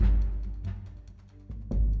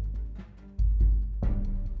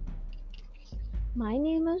My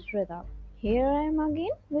name is Rida. Here I am again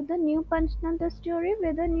with a new Panchnanta story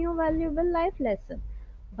with a new valuable life lesson.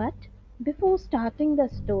 But before starting the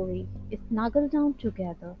story, snuggle down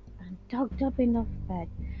together and tucked up in a bed,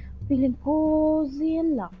 feeling cozy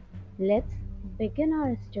and loved. Let's begin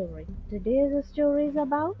our story. Today's story is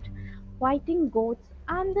about fighting goats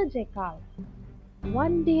and the jackal.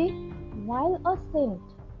 One day, while a saint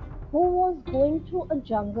who was going through a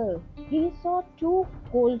jungle, he saw two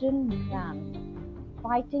golden rams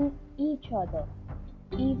fighting each other.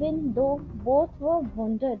 Even though both were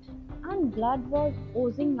wounded and blood was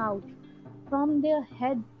oozing out from their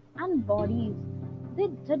heads and bodies, they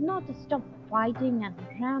did not stop fighting and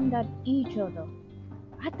rammed at each other.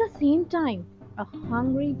 At the same time, a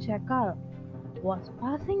hungry jackal was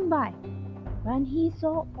passing by. When he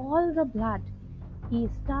saw all the blood, he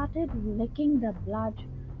started licking the blood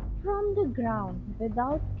from the ground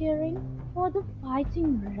without caring for the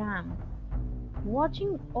fighting ram.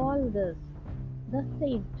 Watching all this, the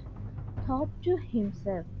saint thought to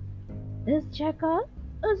himself, "This jackal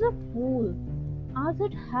is a fool, as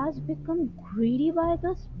it has become greedy by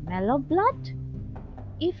the smell of blood.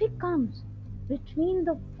 If he comes between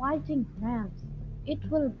the fighting rams, it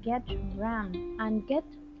will get rammed and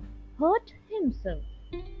get hurt himself."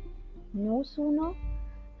 No sooner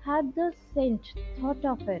had the saint thought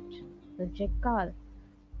of it, the jackal,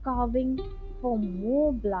 carving for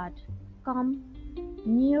more blood, come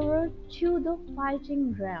nearer to the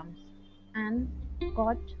fighting rams and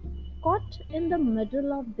got caught in the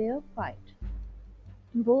middle of their fight.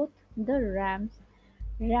 Both the rams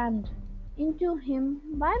ran into him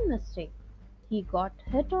by mistake. He got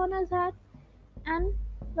hit on his head and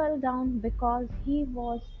fell down because he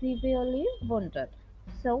was severely wounded.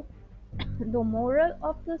 So, the moral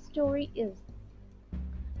of the story is,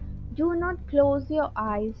 do not close your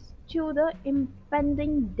eyes to the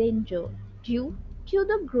impending danger due to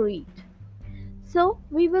the greed. So,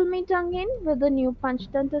 we will meet again with a new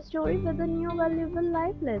Panchtantra story with a new valuable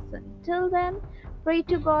life lesson. Till then, pray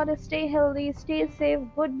to God, stay healthy, stay safe,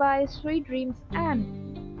 goodbye, sweet dreams, and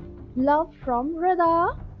love from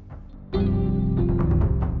Radha.